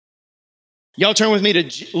Y'all turn with me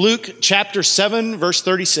to Luke chapter 7, verse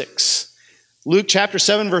 36. Luke chapter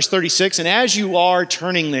 7, verse 36. And as you are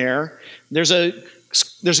turning there, there's going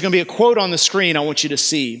to be a quote on the screen I want you to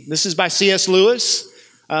see. This is by C.S. Lewis.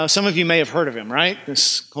 Some of you may have heard of him, right?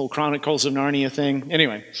 This whole Chronicles of Narnia thing.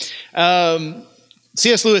 Anyway,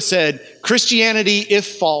 C.S. Lewis said, "Christianity, if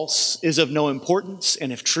false, is of no importance,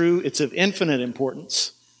 and if true, it's of infinite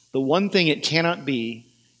importance. The one thing it cannot be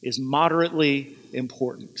is moderately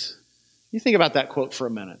important." You think about that quote for a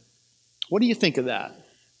minute. What do you think of that?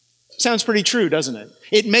 Sounds pretty true, doesn't it?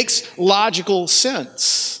 It makes logical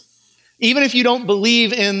sense. Even if you don't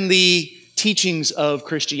believe in the teachings of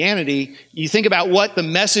Christianity, you think about what the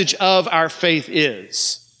message of our faith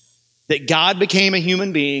is. That God became a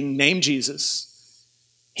human being named Jesus.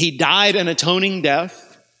 He died an atoning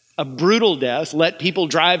death, a brutal death, let people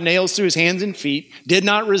drive nails through his hands and feet, did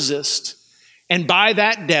not resist. And by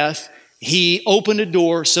that death, he opened a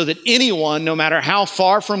door so that anyone, no matter how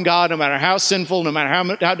far from God, no matter how sinful, no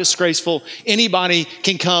matter how disgraceful, anybody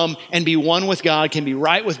can come and be one with God, can be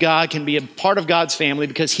right with God, can be a part of God's family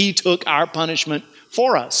because he took our punishment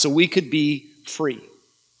for us so we could be free.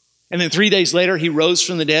 And then 3 days later, he rose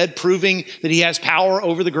from the dead, proving that he has power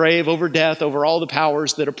over the grave, over death, over all the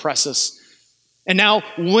powers that oppress us. And now,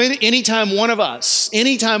 anytime one of us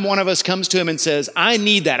comes to him and says, I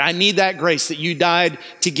need that grace that you died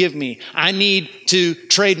to give me. I need to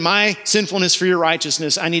trade my sinfulness for your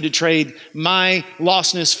righteousness. I need to trade my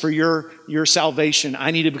lostness for your salvation. I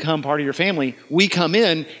need to become part of your family. We come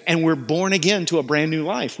in and we're born again to a brand new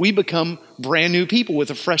life. We become brand new people with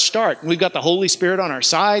a fresh start. We've got the Holy Spirit on our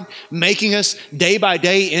side, making us day by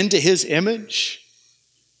day into his image.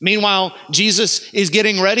 Meanwhile, Jesus is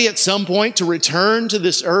getting ready at some point to return to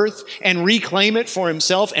this earth and reclaim it for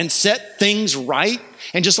himself and set things right.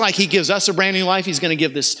 And just like he gives us a brand new life, he's going to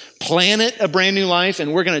give this planet a brand new life,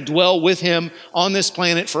 and we're going to dwell with him on this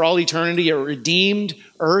planet for all eternity, a redeemed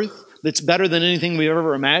earth that's better than anything we've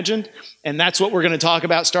ever imagined. And that's what we're going to talk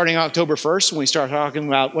about starting October 1st when we start talking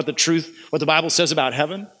about what the Bible says about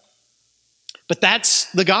heaven. But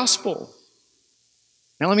that's the gospel.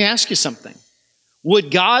 Now let me ask you something.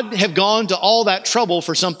 Would God have gone to all that trouble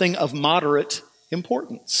for something of moderate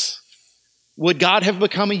importance? Would God have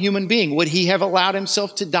become a human being? Would he have allowed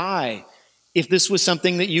himself to die if this was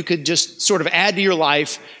something that you could just sort of add to your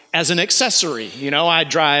life as an accessory? You know, I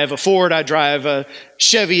drive a Ford, I drive a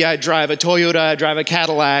Chevy, I drive a Toyota, I drive a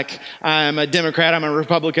Cadillac. I'm a Democrat, I'm a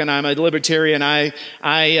Republican, I'm a Libertarian. I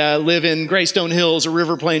live in Greystone Hills or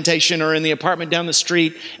River Plantation or in the apartment down the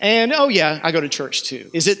street. And oh yeah, I go to church too.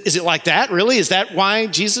 Is it like that, really? Is that why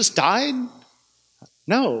Jesus died?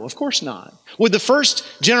 No, of course not. Would the first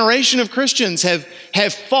generation of Christians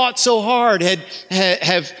have fought so hard,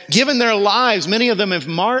 have given their lives, many of them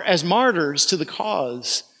as martyrs to the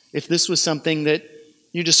cause, if this was something that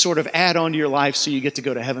you just sort of add onto your life so you get to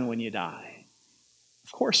go to heaven when you die?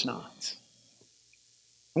 Of course not.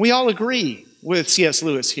 And we all agree with C.S.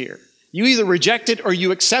 Lewis here. You either reject it or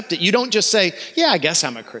you accept it. You don't just say, yeah, I guess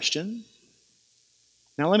I'm a Christian.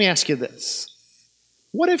 Now let me ask you this.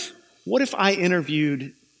 What if I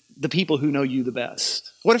interviewed the people who know you the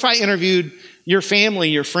best? What if I interviewed your family,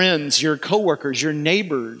 your friends, your coworkers, your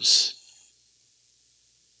neighbors,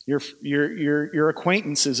 your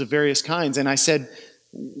acquaintances of various kinds, and I said,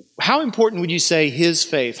 how important would you say his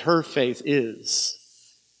faith, her faith is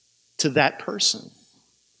to that person?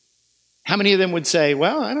 How many of them would say,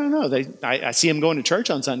 well, I don't know. I see them going to church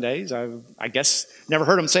on Sundays. I guess never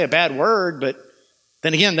heard them say a bad word, but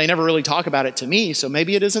then again, they never really talk about it to me, so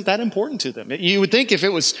maybe it isn't that important to them. You would think if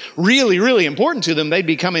it was really, really important to them, they'd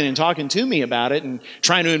be coming and talking to me about it and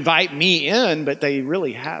trying to invite me in, but they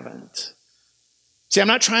really haven't. See, I'm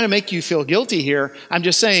not trying to make you feel guilty here. I'm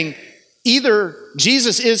just saying either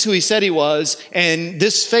Jesus is who he said he was, and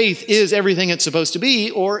this faith is everything it's supposed to be,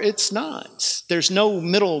 or it's not. There's no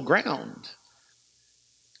middle ground.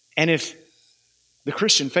 And if the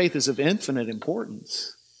Christian faith is of infinite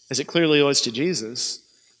importance, as it clearly was to Jesus,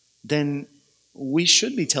 then we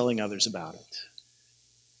should be telling others about it.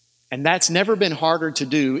 And that's never been harder to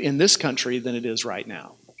do in this country than it is right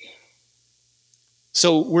now.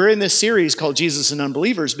 So we're in this series called Jesus and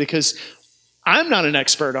Unbelievers because I'm not an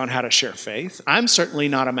expert on how to share faith. I'm certainly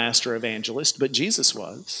not a master evangelist, but Jesus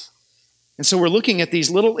was. And so we're looking at these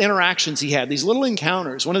little interactions he had, these little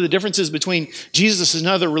encounters. One of the differences between Jesus and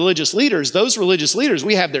other religious leaders, those religious leaders,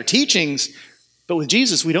 we have their teachings, but with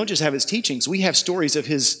Jesus, we don't just have his teachings. We have stories of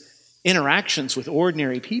his interactions with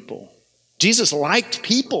ordinary people. Jesus liked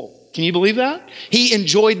people. Can you believe that? He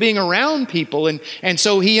enjoyed being around people. And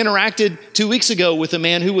so he interacted 2 weeks ago with a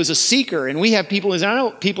man who was a seeker. And we have people in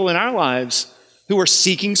our lives who are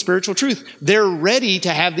seeking spiritual truth. They're ready to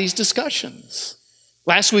have these discussions.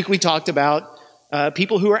 Last week we talked about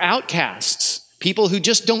people who are outcasts, people who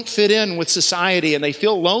just don't fit in with society and they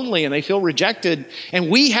feel lonely and they feel rejected. And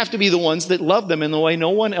we have to be the ones that love them in the way no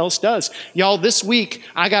one else does. Y'all, this week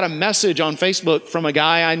I got a message on Facebook from a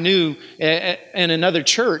guy I knew in another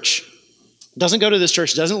church. Doesn't go to this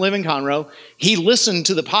church, doesn't live in Conroe. He listened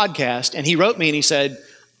to the podcast and he wrote me and he said,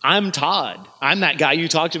 I'm Todd. I'm that guy you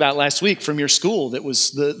talked about last week from your school that was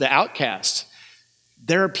the outcast.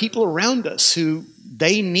 There are people around us who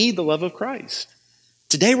they need the love of Christ.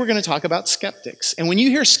 Today we're going to talk about skeptics. And when you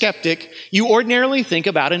hear skeptic, you ordinarily think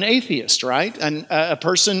about an atheist, right? A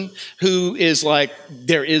person who is like,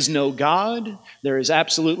 there is no God, there is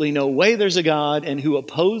absolutely no way there's a God, and who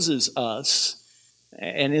opposes us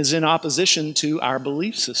and is in opposition to our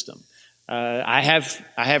belief system. I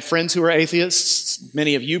have friends who are atheists.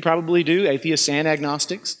 Many of you probably do, atheists and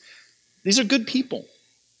agnostics. These are good people.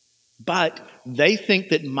 But they think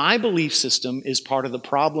that my belief system is part of the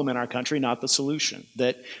problem in our country, not the solution.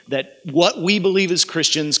 That what we believe as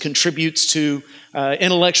Christians contributes to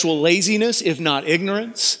intellectual laziness, if not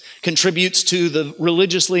ignorance, contributes to the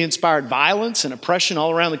religiously inspired violence and oppression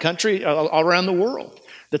all around the country, all around the world.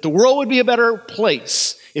 That the world would be a better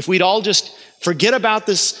place if we'd all just forget about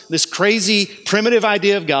this crazy primitive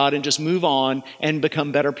idea of God and just move on and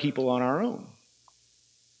become better people on our own.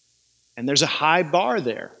 And there's a high bar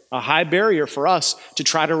there, a high barrier for us to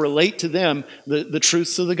try to relate to them the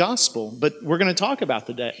truths of the gospel. But we're going to talk about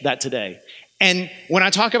that today. And when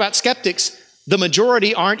I talk about skeptics, the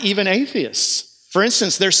majority aren't even atheists. For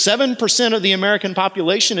instance, there's 7% of the American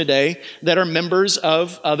population today that are members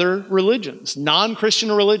of other religions,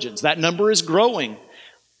 non-Christian religions. That number is growing.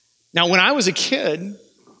 Now, when I was a kid,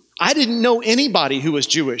 I didn't know anybody who was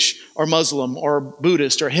Jewish or Muslim or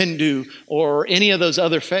Buddhist or Hindu or any of those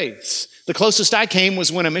other faiths. The closest I came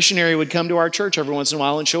was when a missionary would come to our church every once in a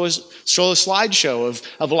while and show a slideshow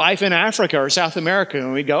of life in Africa or South America.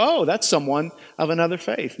 And we'd go, oh, that's someone of another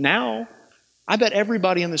faith. Now, I bet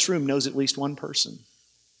everybody in this room knows at least one person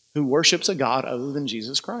who worships a God other than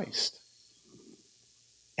Jesus Christ.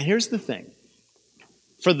 And here's the thing.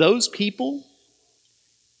 For those people,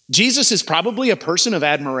 Jesus is probably a person of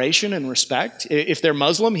admiration and respect. If they're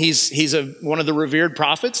Muslim, he's one of the revered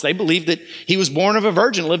prophets. They believe that he was born of a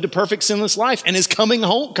virgin, lived a perfect sinless life, and is coming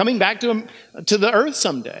back to the earth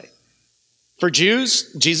someday. For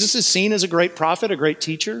Jews, Jesus is seen as a great prophet, a great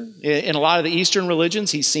teacher. In a lot of the Eastern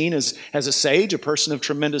religions, he's seen as a sage, a person of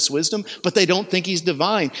tremendous wisdom, but they don't think he's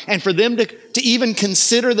divine. And for them to even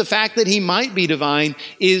consider the fact that he might be divine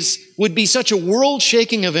would be such a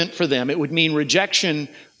world-shaking event for them. It would mean rejection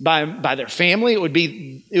by their family. It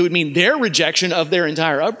would mean their rejection of their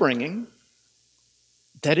entire upbringing.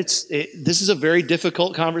 This is a very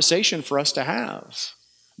difficult conversation for us to have.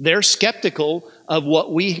 They're skeptical of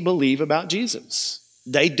what we believe about Jesus.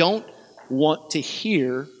 They don't want to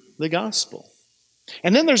hear the gospel.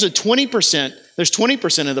 And then there's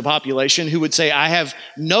 20% of the population who would say, I have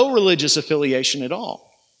no religious affiliation at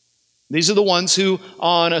all. These are the ones who,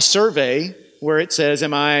 on a survey where it says,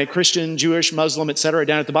 am I Christian, Jewish, Muslim, etc.,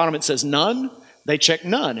 down at the bottom it says none, they check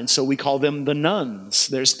none. And so we call them the nones.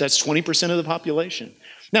 That's 20% of the population.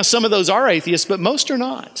 Now, some of those are atheists, but most are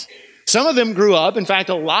not. Some of them grew up, in fact,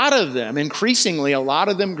 increasingly, a lot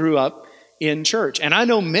of them grew up in church. And I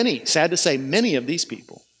know many, sad to say, many of these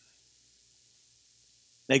people.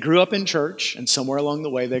 They grew up in church, and somewhere along the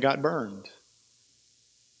way they got burned.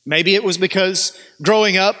 Maybe it was because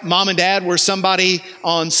growing up, mom and dad were somebody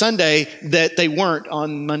on Sunday that they weren't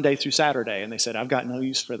on Monday through Saturday. And they said, I've got no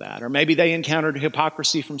use for that. Or maybe they encountered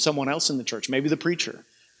hypocrisy from someone else in the church, maybe the preacher.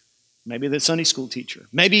 Maybe the Sunday school teacher.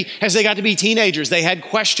 Maybe as they got to be teenagers, they had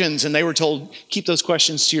questions and they were told, keep those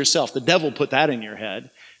questions to yourself. The devil put that in your head.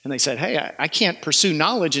 And they said, hey, I can't pursue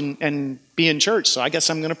knowledge and be in church, so I guess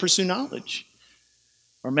I'm going to pursue knowledge.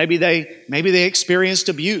 Or maybe they experienced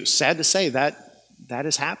abuse. Sad to say, that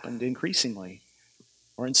has happened increasingly.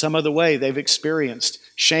 Or in some other way, they've experienced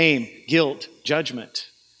shame, guilt, judgment.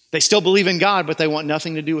 They still believe in God, but they want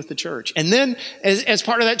nothing to do with the church. And then as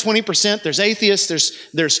part of that 20%, there's atheists,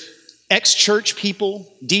 there's ex-church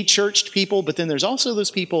people, de-churched people, but then there's also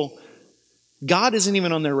those people, God isn't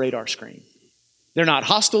even on their radar screen. They're not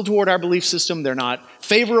hostile toward our belief system. They're not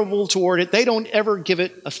favorable toward it. They don't ever give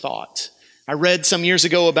it a thought. I read some years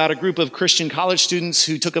ago about a group of Christian college students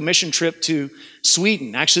who took a mission trip to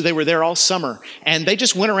Sweden. Actually, they were there all summer, and they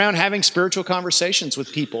just went around having spiritual conversations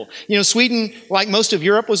with people. You know, Sweden, like most of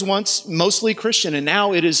Europe, was once mostly Christian, and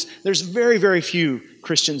now there's very, very few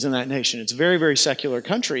Christians in that nation. It's a very, very secular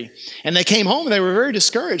country. And they came home and they were very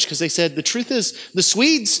discouraged because they said, the truth is, the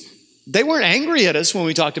Swedes, They weren't angry at us when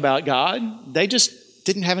we talked about God. They just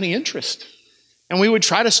didn't have any interest. And we would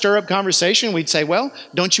try to stir up conversation. We'd say, well,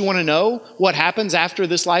 don't you want to know what happens after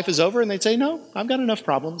this life is over? And they'd say, no, I've got enough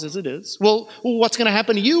problems as it is. Well, what's going to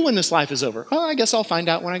happen to you when this life is over? Oh, I guess I'll find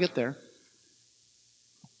out when I get there.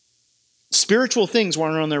 Spiritual things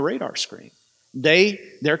weren't on their radar screen.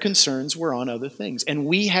 Their concerns were on other things. And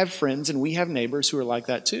we have friends and we have neighbors who are like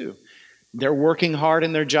that too. They're working hard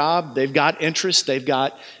in their job. They've got interests.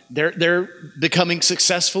 They're becoming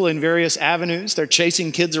successful in various avenues. They're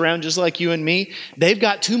chasing kids around just like you and me. They've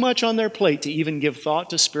got too much on their plate to even give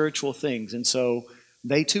thought to spiritual things. And so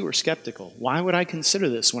they too are skeptical. Why would I consider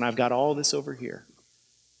this when I've got all this over here?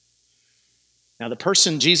 Now, the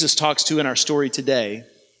person Jesus talks to in our story today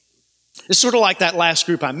is sort of like that last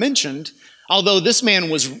group I mentioned. Although this man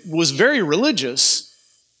was very religious,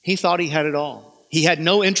 he thought he had it all. He had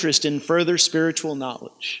no interest in further spiritual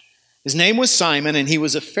knowledge. His name was Simon, and he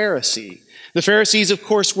was a Pharisee. The Pharisees, of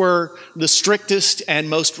course, were the strictest and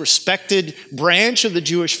most respected branch of the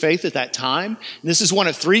Jewish faith at that time. This is one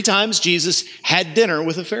of 3 times Jesus had dinner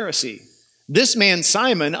with a Pharisee. This man,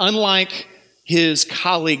 Simon, unlike his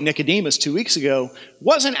colleague Nicodemus 2 weeks ago,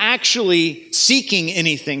 wasn't actually seeking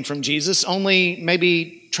anything from Jesus, only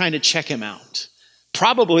maybe trying to check him out.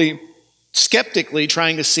 Probably skeptically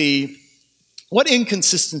trying to see, what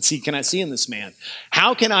inconsistency can I see in this man?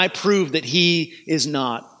 How can I prove that he is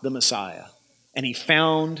not the Messiah? And he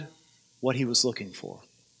found what he was looking for.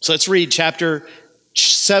 So let's read chapter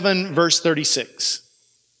 7, verse 36.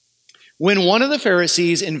 When one of the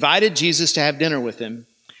Pharisees invited Jesus to have dinner with him,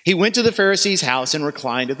 he went to the Pharisee's house and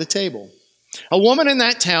reclined at the table. A woman in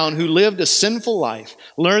that town who lived a sinful life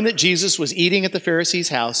learned that Jesus was eating at the Pharisee's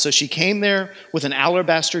house, so she came there with an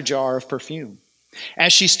alabaster jar of perfume.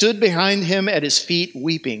 As she stood behind him at his feet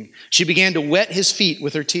weeping, she began to wet his feet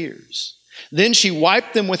with her tears. Then she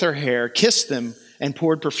wiped them with her hair, kissed them, and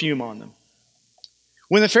poured perfume on them.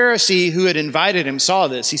 When the Pharisee who had invited him saw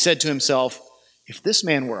this, he said to himself, if this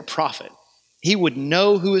man were a prophet, he would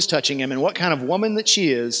know who is touching him and what kind of woman that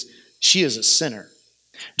she is. She is a sinner.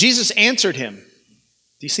 Jesus answered him.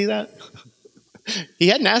 Do you see that? He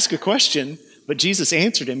hadn't asked a question, but Jesus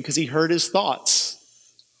answered him because he heard his thoughts.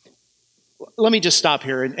 Let me just stop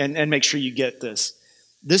here and make sure you get this.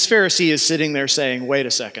 This Pharisee is sitting there saying, wait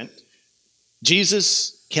a second.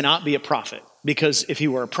 Jesus cannot be a prophet because if he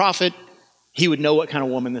were a prophet, he would know what kind of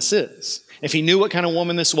woman this is. If he knew what kind of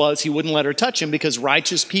woman this was, he wouldn't let her touch him because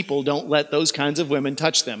righteous people don't let those kinds of women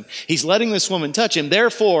touch them. He's letting this woman touch him.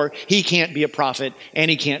 Therefore, he can't be a prophet and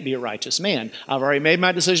he can't be a righteous man. I've already made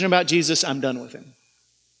my decision about Jesus. I'm done with him.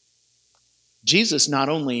 Jesus not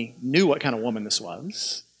only knew what kind of woman this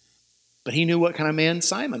was, but he knew what kind of man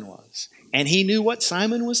Simon was. And he knew what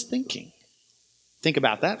Simon was thinking. Think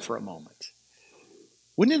about that for a moment.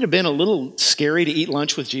 Wouldn't it have been a little scary to eat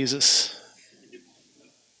lunch with Jesus?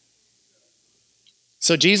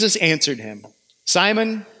 So Jesus answered him,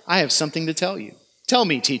 Simon, I have something to tell you. Tell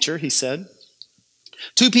me, teacher, he said.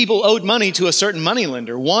 2 people owed money to a certain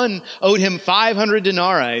moneylender. One owed him 500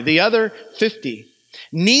 denarii, the other 50.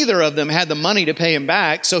 Neither of them had the money to pay him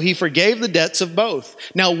back, so he forgave the debts of both.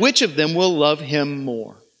 Now, which of them will love him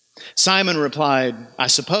more? Simon replied, I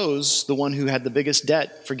suppose the one who had the biggest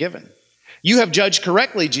debt forgiven. You have judged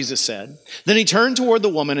correctly, Jesus said. Then he turned toward the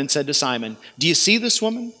woman and said to Simon, do you see this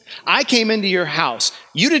woman? I came into your house.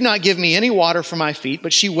 You did not give me any water for my feet,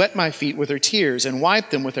 but she wet my feet with her tears and wiped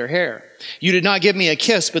them with her hair. You did not give me a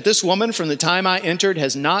kiss, but this woman from the time I entered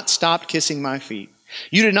has not stopped kissing my feet.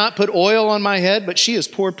 You did not put oil on my head, but she has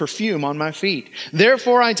poured perfume on my feet.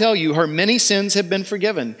 Therefore I tell you, her many sins have been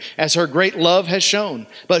forgiven, as her great love has shown.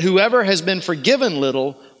 But whoever has been forgiven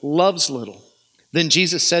little, loves little. Then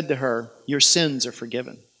Jesus said to her, your sins are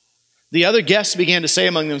forgiven. The other guests began to say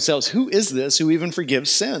among themselves, who is this who even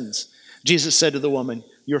forgives sins? Jesus said to the woman,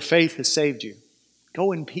 your faith has saved you.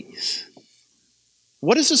 Go in peace.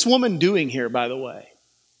 What is this woman doing here, by the way?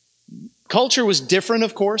 Culture was different,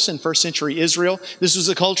 of course, in first century Israel. This was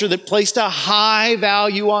a culture that placed a high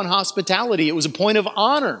value on hospitality. It was a point of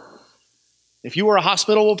honor. If you were a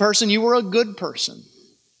hospitable person, you were a good person.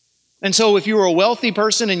 And so if you were a wealthy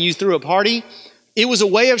person and you threw a party, it was a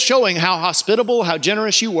way of showing how hospitable, how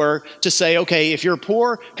generous you were to say, okay, if you're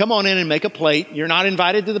poor, come on in and make a plate. You're not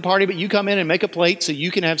invited to the party, but you come in and make a plate so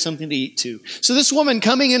you can have something to eat too. So this woman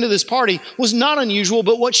coming into this party was not unusual,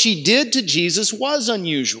 but what she did to Jesus was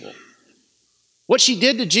unusual. What she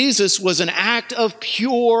did to Jesus was an act of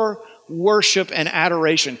pure worship and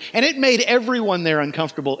adoration. And it made everyone there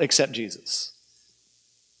uncomfortable except Jesus.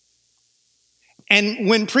 And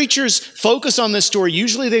when preachers focus on this story,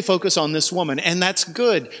 usually they focus on this woman, and that's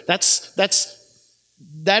good. That's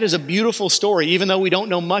that is a beautiful story. Even though we don't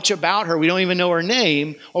know much about her, we don't even know her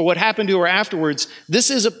name or what happened to her afterwards, this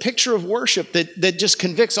is a picture of worship that just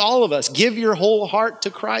convicts all of us. Give your whole heart to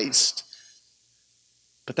Christ.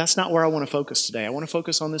 But that's not where I want to focus today. I want to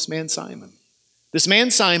focus on this man Simon. This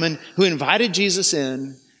man Simon who invited Jesus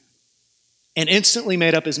in and instantly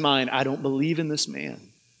made up his mind, I don't believe in this man.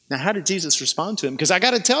 Now, how did Jesus respond to him? Because I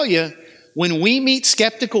got to tell you, when we meet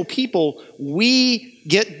skeptical people, we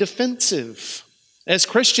get defensive. As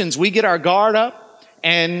Christians, we get our guard up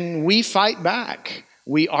and we fight back.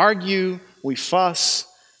 We argue, we fuss,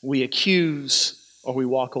 we accuse, or we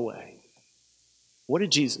walk away. What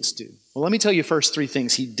did Jesus do? Well, let me tell you first three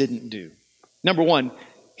things he didn't do. Number one,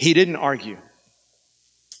 he didn't argue.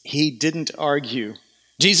 He didn't argue.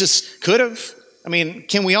 Jesus could have. I mean,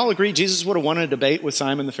 can we all agree Jesus would have won a debate with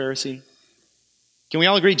Simon the Pharisee? Can we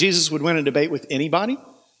all agree Jesus would win a debate with anybody?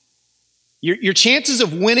 Your chances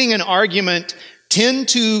of winning an argument tend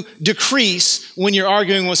to decrease when you're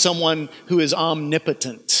arguing with someone who is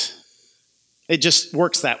omnipotent. It just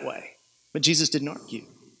works that way. But Jesus didn't argue.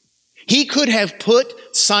 He could have put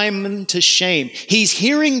Simon to shame. He's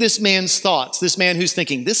hearing this man's thoughts, this man who's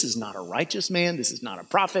thinking, this is not a righteous man, this is not a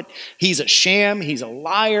prophet, he's a sham, he's a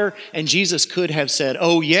liar, and Jesus could have said,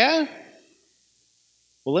 oh yeah?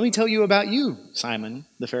 Well, let me tell you about you, Simon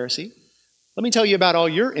the Pharisee. Let me tell you about all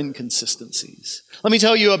your inconsistencies. Let me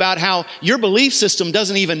tell you about how your belief system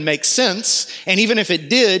doesn't even make sense, and even if it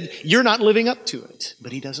did, you're not living up to it.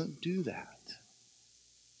 But he doesn't do that.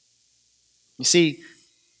 You see,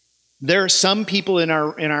 there are some people in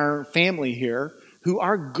our family here who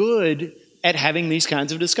are good at having these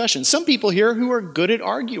kinds of discussions. Some people here who are good at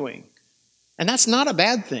arguing. And that's not a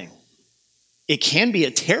bad thing. It can be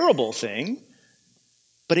a terrible thing,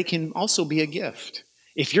 but it can also be a gift.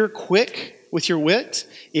 If you're quick with your wit,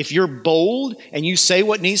 if you're bold and you say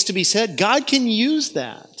what needs to be said, God can use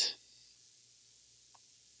that.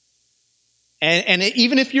 And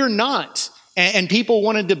even if you're not, and people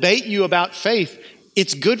want to debate you about faith,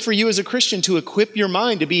 it's good for you as a Christian to equip your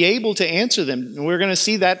mind to be able to answer them. And we're going to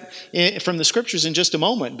see that from the scriptures in just a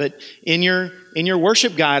moment. But in your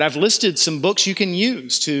worship guide, I've listed some books you can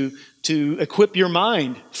use to equip your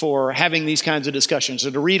mind for having these kinds of discussions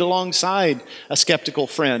or to read alongside a skeptical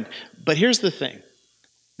friend. But here's the thing.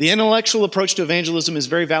 The intellectual approach to evangelism is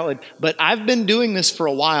very valid, but I've been doing this for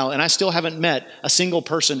a while and I still haven't met a single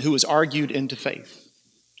person who was argued into faith.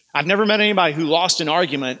 I've never met anybody who lost an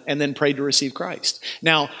argument and then prayed to receive Christ.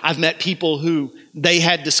 Now, I've met people who they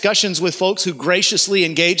had discussions with folks who graciously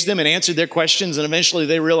engaged them and answered their questions, and eventually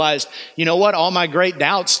they realized, you know what, all my great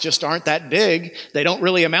doubts just aren't that big. They don't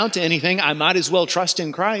really amount to anything. I might as well trust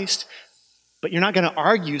in Christ. But you're not going to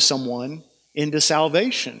argue someone into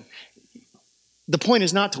salvation. The point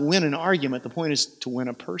is not to win an argument. The point is to win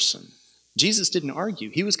a person. Jesus didn't argue.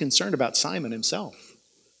 He was concerned about Simon himself.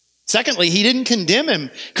 Secondly, he didn't condemn him.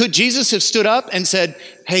 Could Jesus have stood up and said,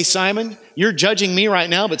 hey, Simon, you're judging me right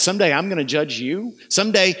now, but someday I'm going to judge you.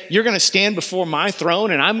 Someday you're going to stand before my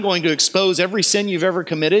throne and I'm going to expose every sin you've ever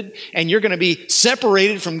committed, and you're going to be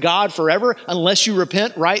separated from God forever unless you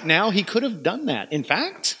repent right now. He could have done that. In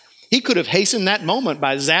fact, he could have hastened that moment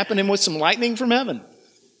by zapping him with some lightning from heaven.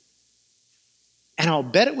 And I'll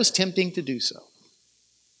bet it was tempting to do so.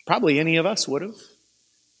 Probably any of us would have.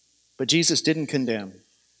 But Jesus didn't condemn.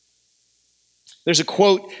 There's a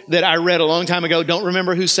quote that I read a long time ago. Don't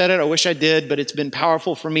remember who said it. I wish I did, but it's been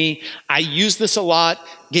powerful for me. I use this a lot.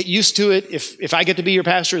 Get used to it. If I get to be your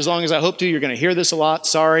pastor as long as I hope to, you're going to hear this a lot.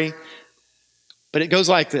 Sorry. But it goes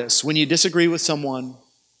like this. When you disagree with someone,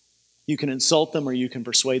 you can insult them or you can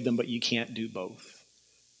persuade them, but you can't do both.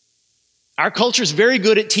 Our culture is very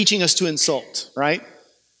good at teaching us to insult, right?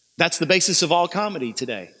 That's the basis of all comedy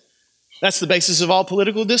today. That's the basis of all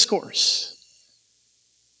political discourse.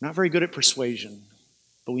 Not very good at persuasion,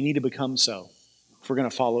 but we need to become so if we're going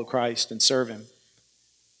to follow Christ and serve him.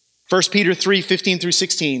 1 Peter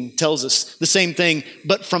 3:15-16 tells us the same thing,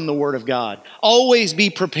 but from the Word of God. Always be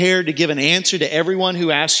prepared to give an answer to everyone who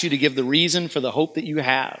asks you to give the reason for the hope that you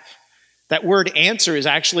have. That word answer is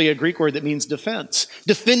actually a Greek word that means defense.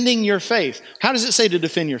 Defending your faith. How does it say to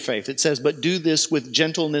defend your faith? It says, but do this with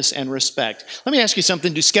gentleness and respect. Let me ask you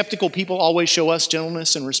something. Do skeptical people always show us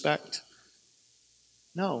gentleness and respect?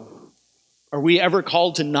 No. Are we ever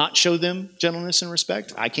called to not show them gentleness and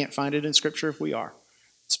respect? I can't find it in Scripture if we are.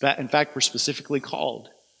 In fact, we're specifically called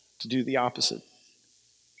to do the opposite.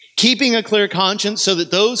 Keeping a clear conscience so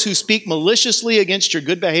that those who speak maliciously against your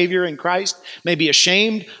good behavior in Christ may be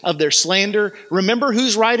ashamed of their slander. Remember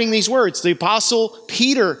who's writing these words? The Apostle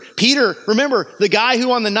Peter. Peter, remember, the guy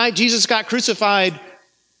who on the night Jesus got crucified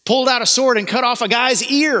pulled out a sword and cut off a guy's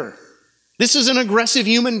ear. This is an aggressive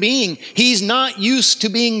human being. He's not used to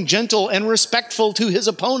being gentle and respectful to his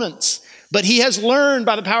opponents, but he has learned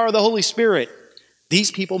by the power of the Holy Spirit. These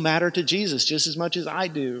people matter to Jesus just as much as I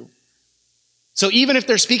do. So even if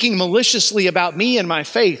they're speaking maliciously about me and my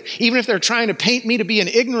faith, even if they're trying to paint me to be an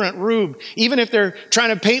ignorant rube, even if they're trying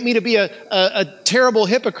to paint me to be a terrible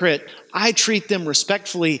hypocrite, I treat them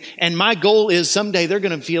respectfully. And my goal is someday they're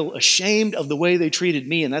going to feel ashamed of the way they treated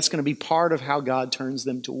me, and that's going to be part of how God turns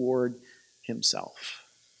them toward himself.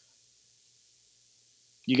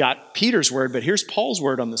 You got Peter's word, but here's Paul's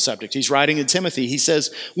word on the subject. He's writing to Timothy. He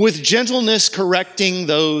says, with gentleness correcting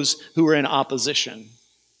those who are in opposition.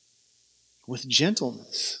 With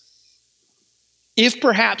gentleness. If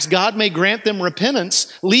perhaps God may grant them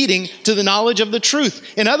repentance leading to the knowledge of the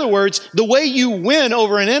truth. In other words, the way you win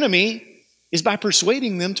over an enemy is by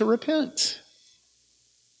persuading them to repent.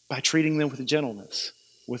 By treating them with gentleness,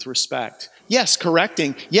 with respect. Yes,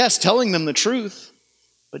 correcting. Yes, telling them the truth.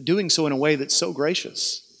 But doing so in a way that's so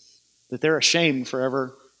gracious that they're ashamed for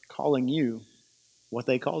ever calling you what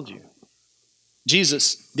they called you.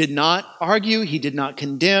 Jesus did not argue. He did not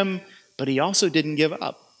condemn. But he also didn't give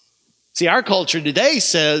up. See, our culture today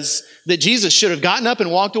says that Jesus should have gotten up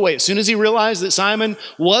and walked away. As soon as he realized that Simon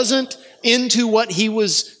wasn't into what he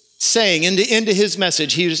was saying, into his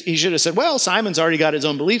message, he should have said, well, Simon's already got his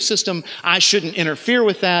own belief system. I shouldn't interfere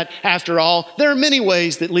with that. After all, there are many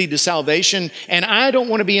ways that lead to salvation, and I don't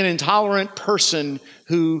want to be an intolerant person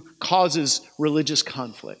who causes religious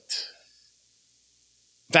conflict.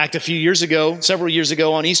 In fact, several years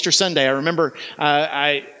ago on Easter Sunday, I remember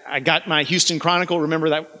I got my Houston Chronicle.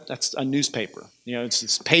 Remember that's a newspaper. It's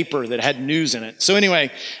this paper that had news in it. So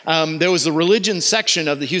anyway, there was the religion section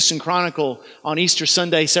of the Houston Chronicle on Easter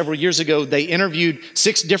Sunday several years ago. They interviewed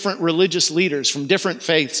 6 different religious leaders from different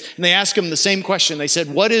faiths, and they asked them the same question. They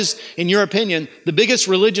said, what is, in your opinion, the biggest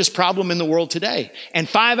religious problem in the world today? And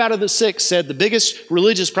 5 out of the 6 said the biggest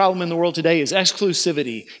religious problem in the world today is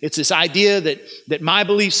exclusivity. It's this idea that my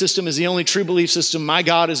belief system is the only true belief system, my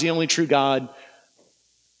God is the only true God.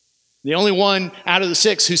 The only one out of the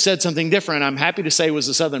 6 who said something different, I'm happy to say, was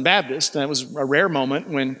the Southern Baptist. That was a rare moment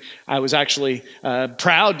when I was actually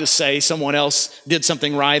proud to say someone else did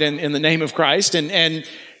something right in the name of Christ.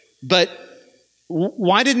 But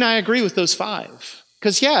why didn't I agree with those 5?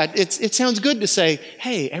 Because it sounds good to say,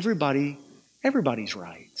 hey, everybody's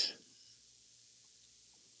right.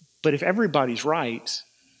 But if everybody's right,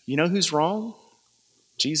 you know who's wrong?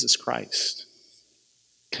 Jesus Christ.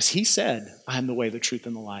 Because he said, I am the way, the truth,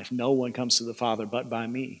 and the life. No one comes to the Father but by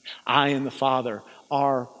me. I and the Father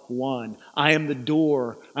are one. I am the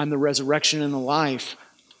door. I'm the resurrection and the life.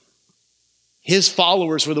 His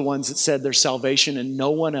followers were the ones that said there's salvation and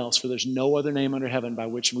no one else, for there's no other name under heaven by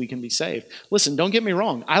which we can be saved. Listen, don't get me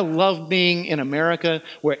wrong. I love being in America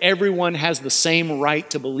where everyone has the same right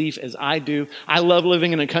to belief as I do. I love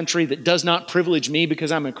living in a country that does not privilege me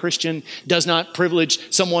because I'm a Christian, does not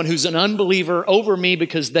privilege someone who's an unbeliever over me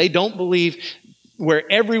because they don't believe, where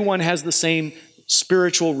everyone has the same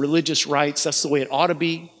spiritual, religious rights. That's the way it ought to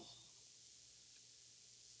be.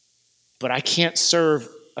 But I can't serve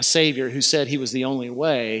a Savior who said he was the only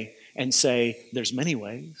way and say there's many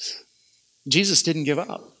ways. Jesus didn't give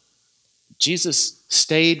up. Jesus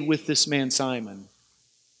stayed with this man Simon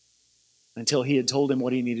until he had told him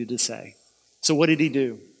what he needed to say. So what did he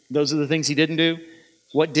do? Those are the things he didn't do.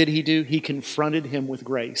 What did he do? He confronted him with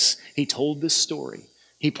grace. He told this story.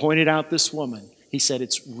 He pointed out this woman. He said,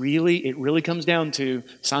 it really comes down to,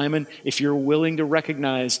 Simon, if you're willing to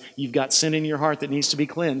recognize you've got sin in your heart that needs to be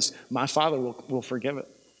cleansed, my Father will forgive it.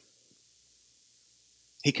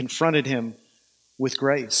 He confronted him with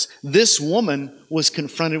grace. This woman was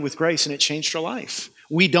confronted with grace, and it changed her life.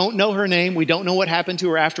 We don't know her name. We don't know what happened to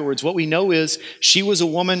her afterwards. What we know is she was a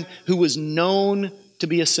woman who was known to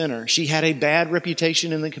be a sinner. She had a bad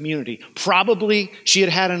reputation in the community. Probably she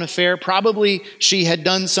had an affair. Probably she had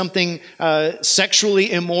done something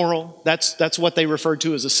sexually immoral. That's what they referred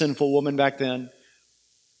to as a sinful woman back then.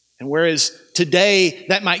 And whereas today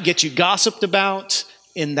that might get you gossiped about,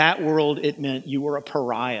 in that world it meant you were a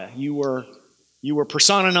pariah. You were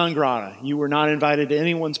persona non grata. You were not invited to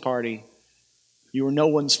anyone's party. You were no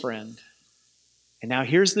one's friend. And now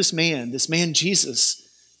here's this man Jesus,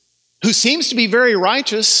 who seems to be very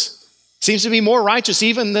righteous, seems to be more righteous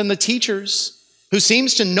even than the teachers, who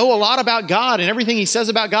seems to know a lot about God, and everything he says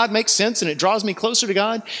about God makes sense and it draws me closer to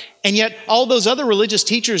God. And yet all those other religious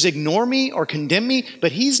teachers ignore me or condemn me,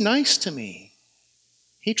 but he's nice to me.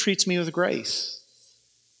 He treats me with grace.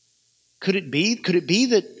 Could it be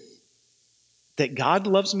that God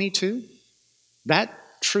loves me too? That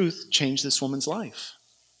truth changed this woman's life.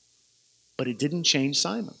 But it didn't change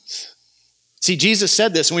Simon's. See, Jesus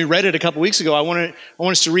said this, and we read it a couple weeks ago. I want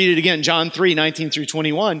us to read it again. John 3, 19 through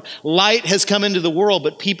 21. Light has come into the world,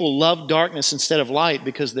 but people love darkness instead of light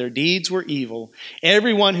because their deeds were evil.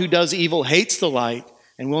 Everyone who does evil hates the light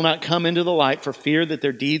and will not come into the light for fear that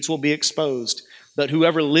their deeds will be exposed. But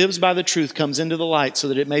whoever lives by the truth comes into the light so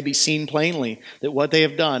that it may be seen plainly that what they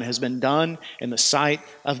have done has been done in the sight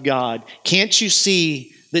of God. Can't you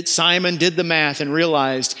see that Simon did the math and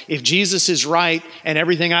realized if Jesus is right and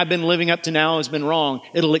everything I've been living up to now has been wrong,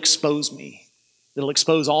 it'll expose me. It'll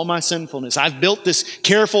expose all my sinfulness. I've built this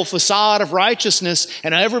careful facade of righteousness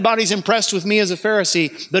and everybody's impressed with me as a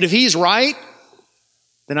Pharisee. But if he's right,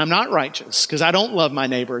 then I'm not righteous because I don't love my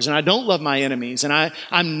neighbors and I don't love my enemies and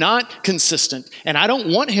I'm not consistent and I don't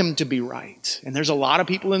want him to be right. And there's a lot of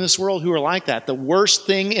people in this world who are like that. The worst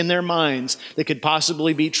thing in their minds that could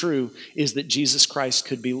possibly be true is that Jesus Christ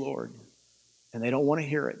could be Lord. And they don't want to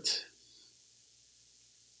hear it.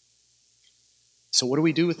 So what do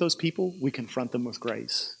we do with those people? We confront them with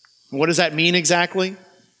grace. And what does that mean exactly?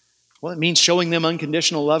 Well, it means showing them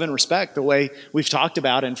unconditional love and respect the way we've talked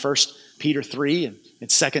about in 1 Peter 3 and in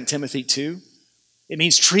 2 Timothy 2. It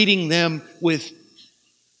means treating them with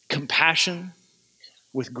compassion,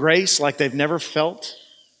 with grace like they've never felt.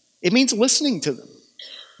 It means listening to them.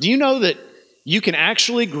 Do you know that you can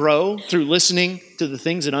actually grow through listening to the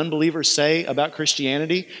things that unbelievers say about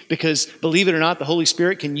Christianity? Because, believe it or not, the Holy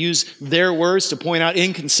Spirit can use their words to point out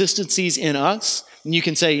inconsistencies in us. And you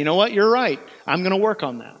can say, you know what, you're right. I'm going to work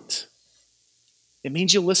on that. It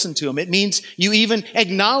means you listen to them. It means you even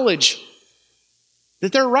acknowledge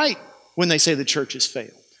that they're right when they say the church has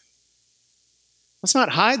failed. Let's not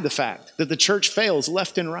hide the fact that the church fails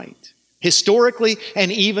left and right. Historically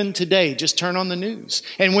and even today, just turn on the news.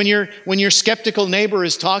 And when your skeptical neighbor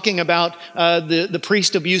is talking about the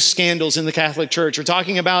priest abuse scandals in the Catholic Church, or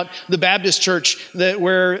talking about the Baptist church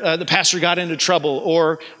where the pastor got into trouble,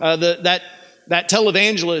 or that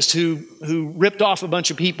televangelist who ripped off a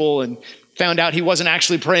bunch of people and found out he wasn't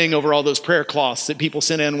actually praying over all those prayer cloths that people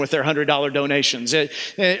sent in with their $100 donations.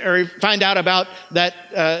 Or find out about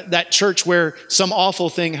that church where some awful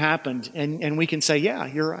thing happened. And we can say, yeah,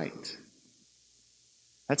 you're right.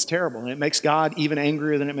 That's terrible. And it makes God even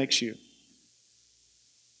angrier than it makes you.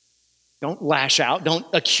 Don't lash out. Don't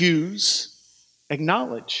accuse.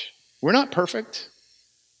 Acknowledge. We're not perfect.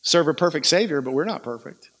 Serve a perfect Savior, but we're not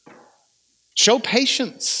perfect. Show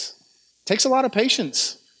patience. It takes a lot of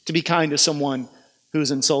patience to be kind to someone who's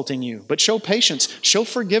insulting you. But show patience. Show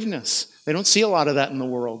forgiveness. They don't see a lot of that in the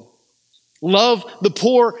world. Love the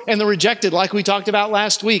poor and the rejected, like we talked about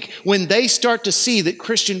last week. When they start to see that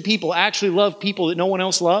Christian people actually love people that no one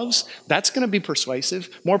else loves, that's going to be persuasive.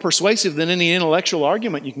 More persuasive than any intellectual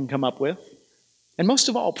argument you can come up with. And most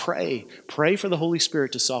of all, pray. Pray for the Holy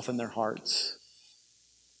Spirit to soften their hearts.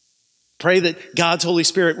 Pray that God's Holy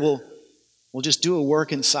Spirit will just do a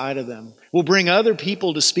work inside of them. Will bring other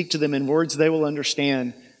people to speak to them in words they will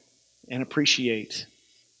understand and appreciate.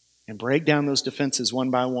 And break down those defenses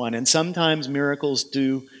one by one. And sometimes miracles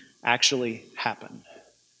do actually happen.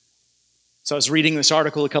 So I was reading this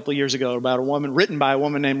article a couple of years ago about a woman, written by a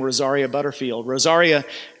woman named Rosaria Butterfield. Rosaria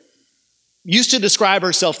used to describe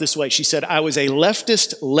herself this way. She said, I was a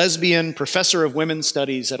leftist lesbian professor of women's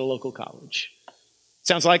studies at a local college.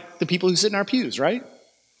 Sounds like the people who sit in our pews, right?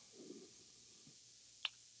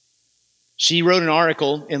 She wrote an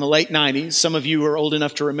article in the late 90s. Some of you are old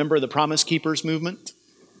enough to remember the Promise Keepers movement.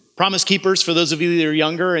 Promise Keepers, for those of you that are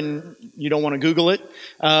younger and you don't want to Google it,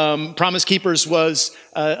 Promise Keepers was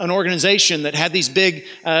an organization that had these big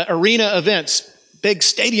arena events, big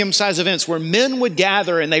stadium-size events where men would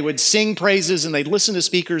gather and they would sing praises and they'd listen to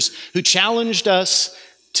speakers who challenged us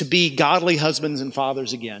to be godly husbands and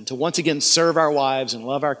fathers again, to once again serve our wives and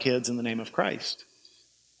love our kids in the name of Christ.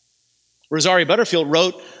 Rosaria Butterfield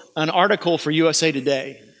wrote an article for USA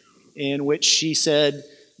Today in which she said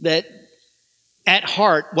that at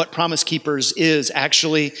heart, what Promise Keepers is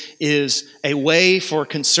actually is a way for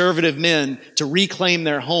conservative men to reclaim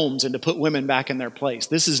their homes and to put women back in their place.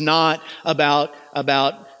 This is not about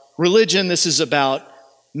religion. This is about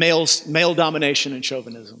male domination and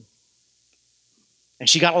chauvinism. And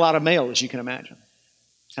she got a lot of mail, as you can imagine.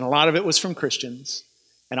 And a lot of it was from Christians.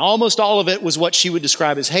 And almost all of it was what she would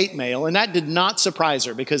describe as hate mail. And that did not surprise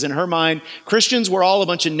her because in her mind, Christians were all a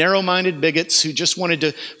bunch of narrow-minded bigots who just wanted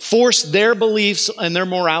to force their beliefs and their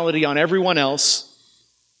morality on everyone else.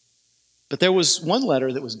 But there was one letter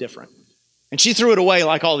that was different. And she threw it away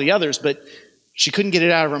like all the others, but she couldn't get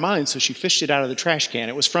it out of her mind, so she fished it out of the trash can.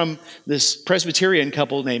 It was from this Presbyterian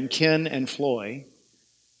couple named Ken and Floy.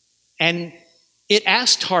 And it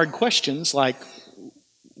asked hard questions like,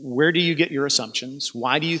 Where do you get your assumptions?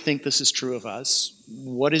 Why do you think this is true of us?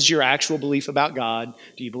 What is your actual belief about God?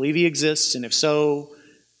 Do you believe he exists? And if so,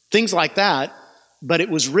 things like that. But it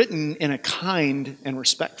was written in a kind and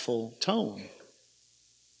respectful tone.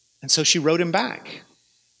 And so she wrote him back.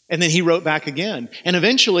 And then he wrote back again. And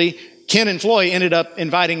eventually, Ken and Floy ended up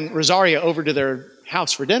inviting Rosaria over to their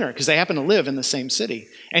house for dinner because they happen to live in the same city.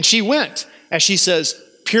 And she went, as she says,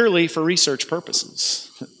 purely for research purposes.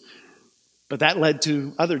 But that led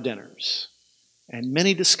to other dinners and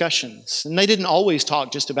many discussions. And they didn't always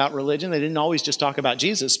talk just about religion. They didn't always just talk about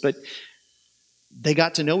Jesus, but they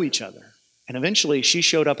got to know each other. And eventually she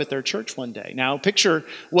showed up at their church one day. Now picture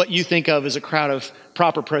what you think of as a crowd of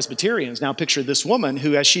proper Presbyterians. Now picture this woman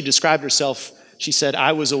who, as she described herself, she said,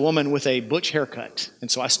 I was a woman with a butch haircut,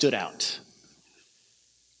 and so I stood out.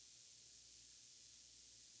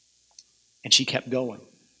 And she kept going.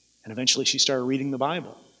 And eventually she started reading the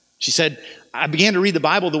Bible. She said, I began to read the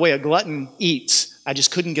Bible the way a glutton eats. I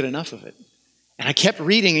just couldn't get enough of it. And I kept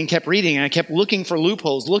reading, and I kept looking for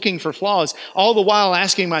loopholes, looking for flaws, all the while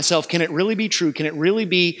asking myself, can it really be true? Can it really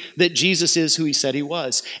be that Jesus is who he said he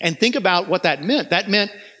was? And think about what that meant. That meant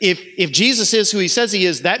if Jesus is who he says he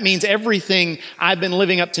is, that means everything I've been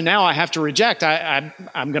living up to now I have to reject. I'm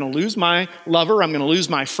going to lose my lover. I'm going to lose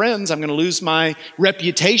my friends. I'm going to lose my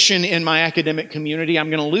reputation in my academic community. I'm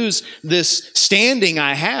going to lose this standing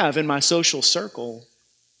I have in my social circle.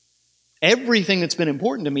 Everything that's been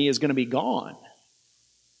important to me is going to be gone.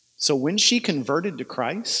 So when she converted to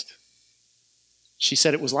Christ, she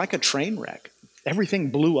said it was like a train wreck.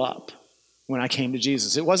 Everything blew up when I came to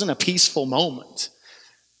Jesus. It wasn't a peaceful moment,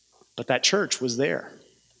 but that church was there,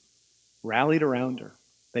 rallied around her.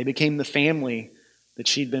 They became the family that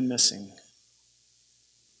she'd been missing.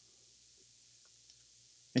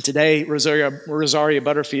 And today, Rosaria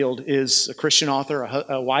Butterfield is a Christian author,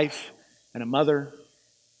 a wife, and a mother,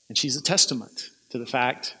 and she's a testament to the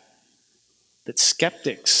fact that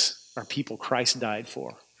skeptics are people Christ died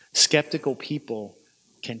for. Skeptical people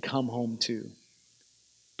can come home too.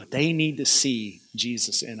 But they need to see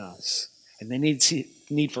Jesus in us. And they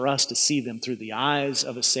need for us to see them through the eyes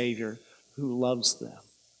of a Savior who loves them.